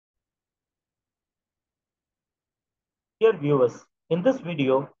Dear viewers, in this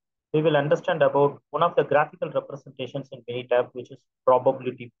video, we will understand about one of the graphical representations in MINITAB, which is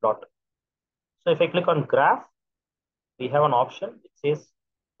probability plot. So if I click on graph, we have an option which says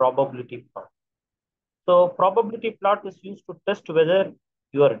probability plot. So probability plot is used to test whether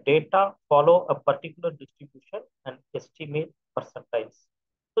your data follow a particular distribution and estimate percentiles.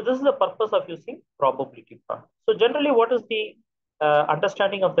 So this is the purpose of using probability plot. So generally, what is the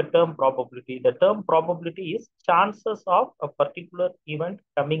understanding of the term probability? The term probability is chances of a particular event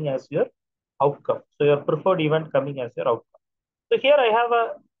coming as your outcome. So your preferred event coming as your outcome. So here I have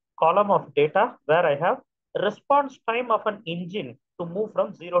a column of data where I have response time of an engine to move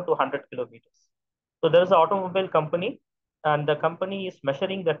from 0 to 100 kilometers. So there is an automobile company, and the company is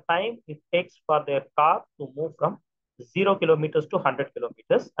measuring the time it takes for their car to move from 0 kilometers to 100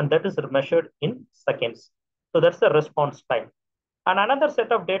 kilometers, and that is measured in seconds. So that's the response time. And another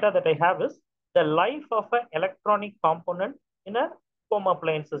set of data that I have is the life of an electronic component in a home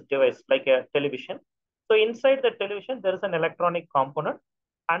appliances device like a television. So inside the television, there is an electronic component.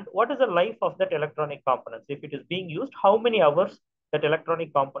 And what is the life of that electronic component? If it is being used, how many hours that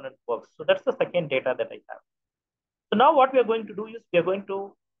electronic component works? So that's the second data that I have. So now what we are going to do is we are going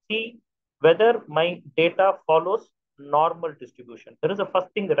to see whether my data follows normal distribution. There is a first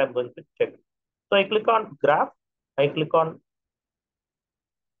thing that I'm going to check. So I click on graph, I click on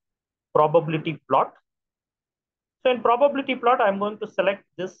probability plot. So in probability plot, I'm going to select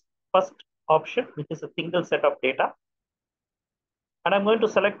this first option, which is a single set of data. And I'm going to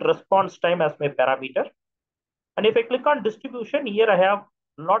select response time as my parameter. And if I click on distribution, here I have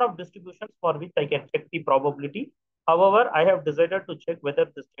a lot of distributions for which I can check the probability. However, I have decided to check whether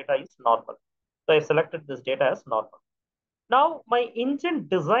this data is normal. So I selected this data as normal. Now my engine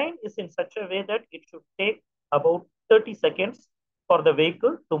design is in such a way that it should take about 30 seconds for the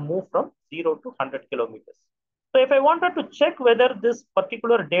vehicle to move from 0 to 100 kilometers. So if I wanted to check whether this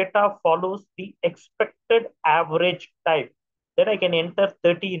particular data follows the expected average time, then I can enter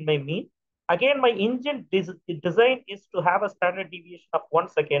 30 in my mean. Again, my engine design is to have a standard deviation of 1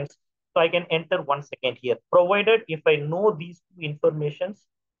 second. So I can enter 1 second here, provided if I know these two informations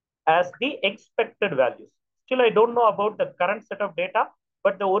as the expected values. Still, I don't know about the current set of data,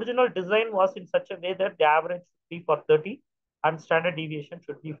 but the original design was in such a way that the average should be for 30 and standard deviation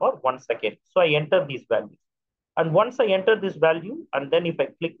should be for 1 second. So I enter these values. And once I enter this value, and then if I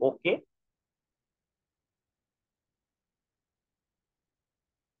click OK,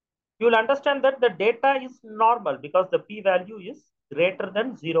 you will understand that the data is normal because the p-value is greater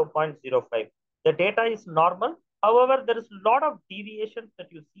than 0.05. The data is normal. However, there is a lot of deviations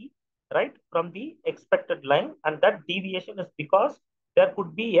that you see, right, from the expected line. And that deviation is because there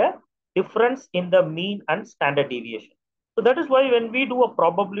could be a difference in the mean and standard deviation. So that is why when we do a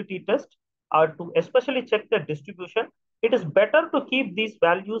probability test, to especially check the distribution, it is better to keep these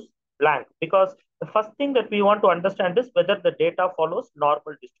values blank because the first thing that we want to understand is whether the data follows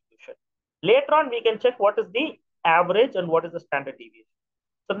normal distribution. Later on, we can check what is the average and what is the standard deviation.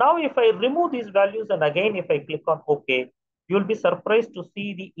 So now if I remove these values and again, if I click on OK, you will be surprised to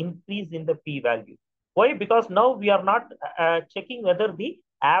see the increase in the p-value. Why? Because now we are not checking whether the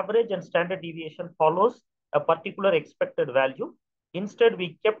average and standard deviation follows a particular expected value. Instead,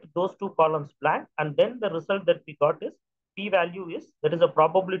 we kept those two columns blank, and then the result that we got is p-value is, that is a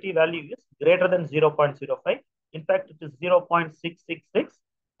probability value is greater than 0.05. In fact, it is 0.666,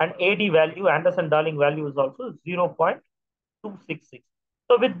 and AD value, Anderson-Darling value is also 0.266.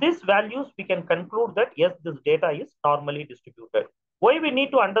 So with these values, we can conclude that yes, this data is normally distributed. Why we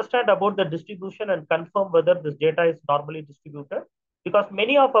need to understand about the distribution and confirm whether this data is normally distributed? Because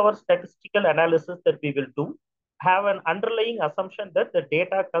many of our statistical analysis that we will do have an underlying assumption that the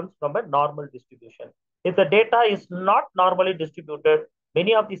data comes from a normal distribution. If the data is not normally distributed,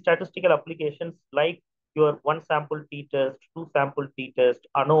 many of the statistical applications like your one sample t-test, two sample t-test,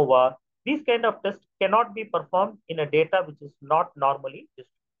 ANOVA, these kind of tests cannot be performed in a data which is not normally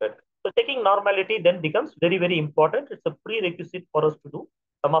distributed. So checking normality then becomes very, very important. It's a prerequisite for us to do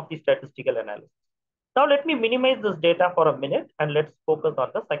some of the statistical analysis. Now let me minimize this data for a minute and let's focus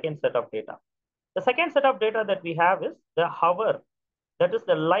on the second set of data. The second set of data that we have is the hour, that is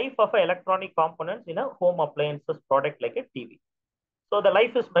the life of electronic components in a home appliances product like a TV. So the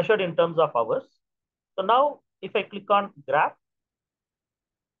life is measured in terms of hours. So now if I click on graph,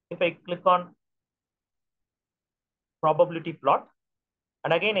 if I click on probability plot,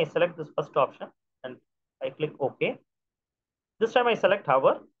 and again I select this first option and I click OK. This time I select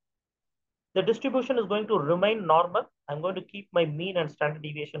hour. The distribution is going to remain normal. I'm going to keep my mean and standard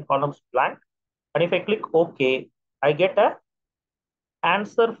deviation columns blank. And if I click OK, I get a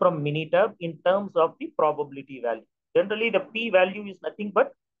answer from MINITAB in terms of the probability value. Generally, the p-value is nothing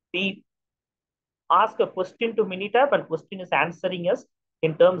but we ask a question to MINITAB and question is answering us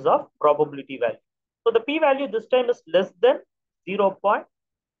in terms of probability value. So the p-value this time is less than 0.005.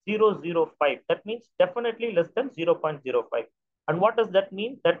 That means definitely less than 0.05. And what does that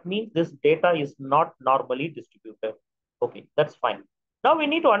mean? That means this data is not normally distributed. Okay, that's fine. Now we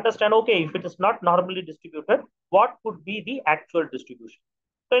need to understand, okay, if it is not normally distributed, what could be the actual distribution?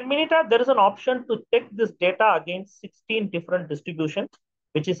 So in MINITAB, there is an option to check this data against 16 different distributions,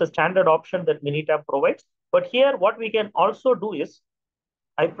 which is a standard option that MINITAB provides. But here, what we can also do is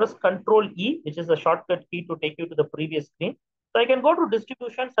I press Control E, which is a shortcut key to take you to the previous screen. So I can go to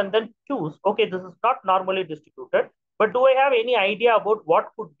distributions and then choose, okay, this is not normally distributed, but do I have any idea about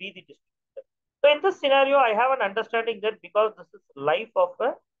what could be the distribution? So in this scenario, I have an understanding that because this is life of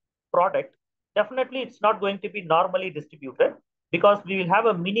a product, definitely it's not going to be normally distributed because we will have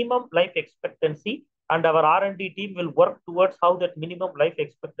a minimum life expectancy and our R&D team will work towards how that minimum life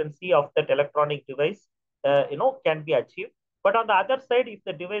expectancy of that electronic device can be achieved. But on the other side, if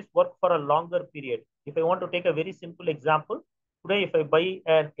the device works for a longer period, if I want to take a very simple example, today if I buy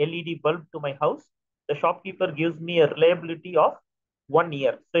an LED bulb to my house, the shopkeeper gives me a reliability of 1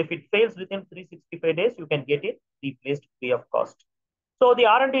 year. So if it fails within 365 days, you can get it replaced free of cost. So the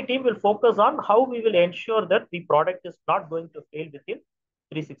R&D team will focus on how we will ensure that the product is not going to fail within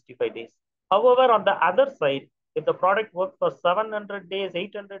 365 days. However, on the other side, if the product works for 700 days,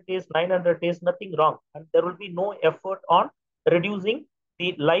 800 days, 900 days, nothing wrong. And there will be no effort on reducing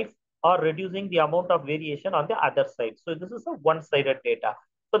the life or reducing the amount of variation on the other side. So this is a one-sided data.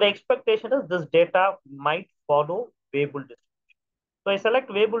 So the expectation is this data might follow Weibull distribution. So I select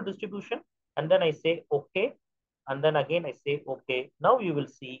Weibull distribution and then I say okay. And then again I say okay. Now you will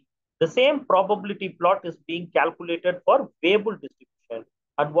see the same probability plot is being calculated for Weibull distribution.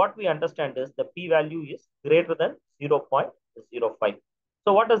 And what we understand is the p-value is greater than 0.05.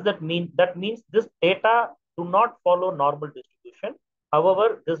 So what does that mean? That means this data do not follow normal distribution.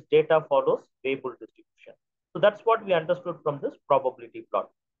 However, this data follows Weibull distribution. So that's what we understood from this probability plot.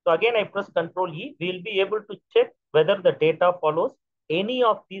 So again, I press Control E. We'll be able to check whether the data follows any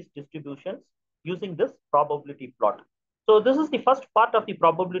of these distributions using this probability plot. So this is the first part of the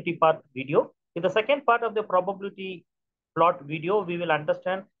probability part video. In the second part of the probability plot video, we will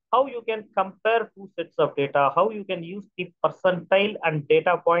understand how you can compare two sets of data, how you can use the percentile and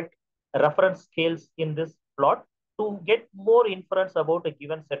data point reference scales in this plot to get more inference about a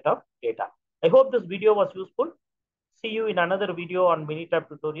given set of data. I hope this video was useful. See you in another video on MINITAB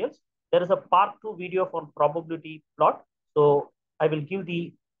tutorials. There is a part 2 video for probability plot. So I will give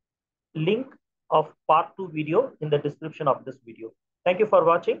the link of part 2 video in the description of this video. Thank you for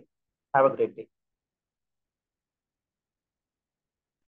watching. Have a great day.